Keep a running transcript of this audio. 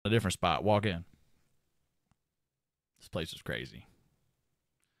different spot. Walk in. This place is crazy.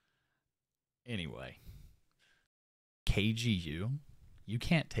 Anyway. KGU. You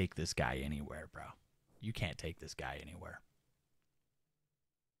can't take this guy anywhere, bro. You can't take this guy anywhere.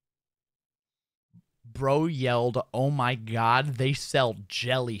 Bro yelled, "Oh my God, they sell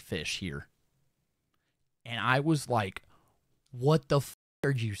jellyfish here." And I was like, what the f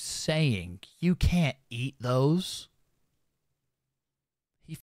are you saying? You can't eat those.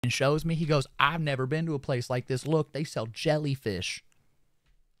 He f shows me. He goes, "I've never been to a place like this. Look, they sell jellyfish."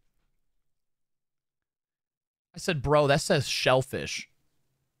 I said, "Bro, that says shellfish."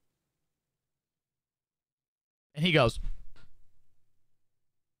 And he goes,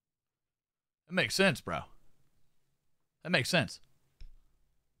 "That makes sense, bro. That makes sense."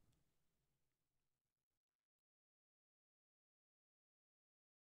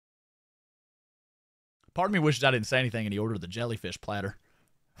 Part of me wishes I didn't say anything and he ordered the jellyfish platter.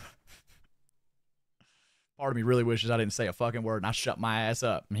 Part of me really wishes I didn't say a fucking word and I shut my ass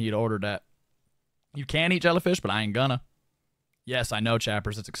up and he'd ordered that. You can eat jellyfish, but I ain't gonna. Yes, I know,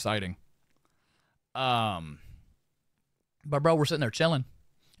 Chappers. It's exciting. But bro, we're sitting there chilling.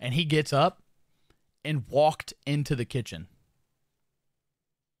 And he gets up and walked into the kitchen.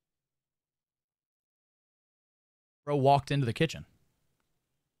 Bro walked into the kitchen.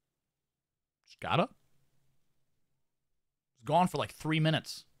 Just got up. Was gone for like 3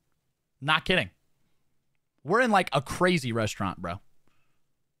 minutes. Not kidding. We're in like a crazy restaurant, bro.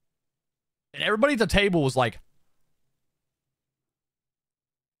 And everybody at the table was like,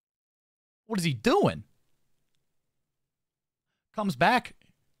 what is he doing? Comes back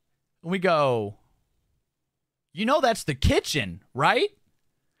and we go, "You know that's the kitchen, right?"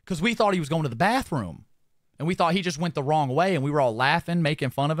 Because we thought he was going to the bathroom. And we thought he just went the wrong way. And we were all laughing, making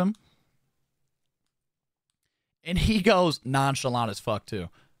fun of him. And he goes, nonchalant as fuck too.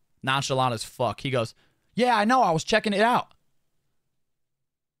 Nonchalant as fuck. He goes, "Yeah, I know. I was checking it out."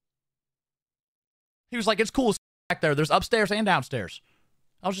 He was like, "It's cool as back there. There's upstairs and downstairs.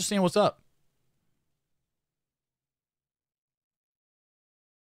 I was just seeing what's up."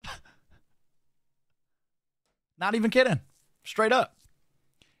 Not even kidding. Straight up.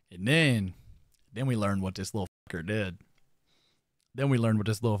 And then we learned what this little fucker did.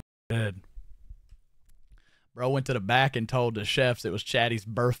 Bro went to the back and told the chefs it was Chatty's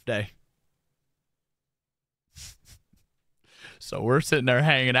birthday. So we're sitting there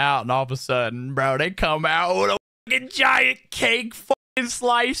hanging out, and all of a sudden, bro, they come out with a fucking giant cake fucking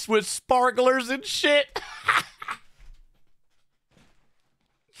slice with sparklers and shit.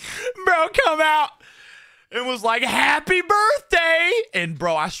 Bro, come out. It was like, "Happy birthday!" And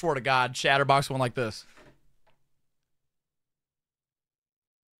bro, I swear to God, Chatterbox went like this.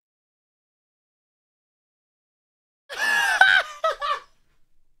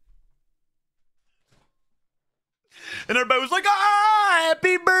 And everybody was like, "Ah,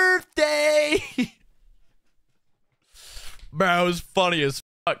 happy birthday!" Bro, it was funny as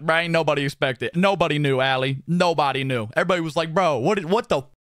fuck, bro. Ain't nobody expected. Nobody knew, Allie. Nobody knew. Everybody was like, "Bro, what the f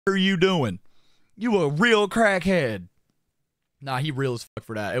are you doing? You a real crackhead." Nah, he real as fuck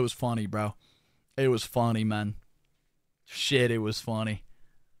for that. It was funny, bro. It was funny, man. Shit, it was funny.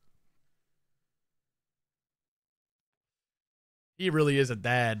 He really is a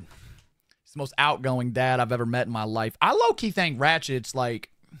dad. He's the most outgoing dad I've ever met in my life. I low-key think Ratchet's like...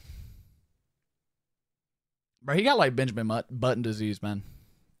 Bro, he got like Benjamin Button disease, man.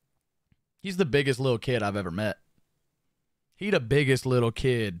 He's the biggest little kid I've ever met. He the biggest little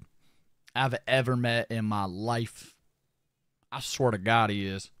kid I've ever met in my life. I swear to God he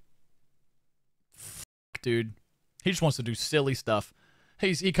is. Fuck, dude. He just wants to do silly stuff.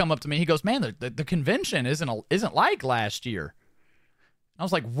 He come up to me. He goes, "Man, the convention isn't like last year." I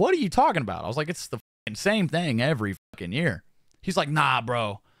was like, "What are you talking about?" I was like, "It's the fucking same thing every fucking year." He's like, "Nah,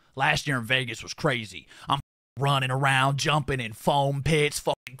 bro. Last year in Vegas was crazy. I'm running around, jumping in foam pits,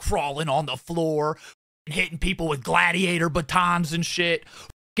 fucking crawling on the floor, hitting people with gladiator batons and shit,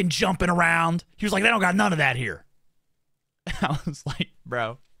 fucking jumping around." He was like, "They don't got none of that here." I was like,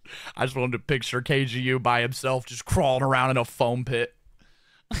 "Bro, I just wanted to picture KGU by himself just crawling around in a foam pit."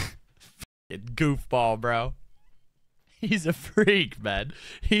 Goofball, bro. He's a freak, man.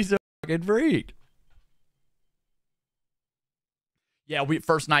 He's a fucking freak. Yeah,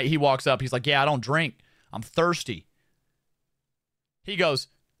 first night he walks up. He's like, "Yeah, I don't drink. I'm thirsty." He goes,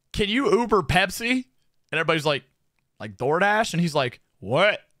 "Can you Uber Pepsi?" And everybody's like DoorDash? And he's like,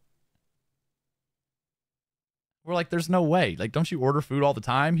 "What?" We're like, "There's no way. Like, don't you order food all the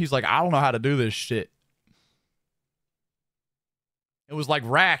time?" He's like, "I don't know how to do this shit." It was like,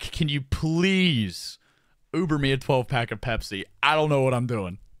 "Rack, can you please Uber me a 12-pack of Pepsi? I don't know what I'm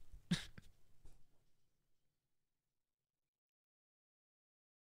doing."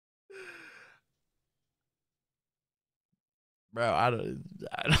 Bro, I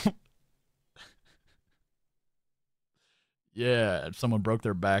don't. Yeah, if someone broke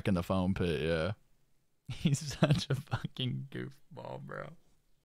their back in the foam pit. Yeah, he's such a fucking goofball, bro.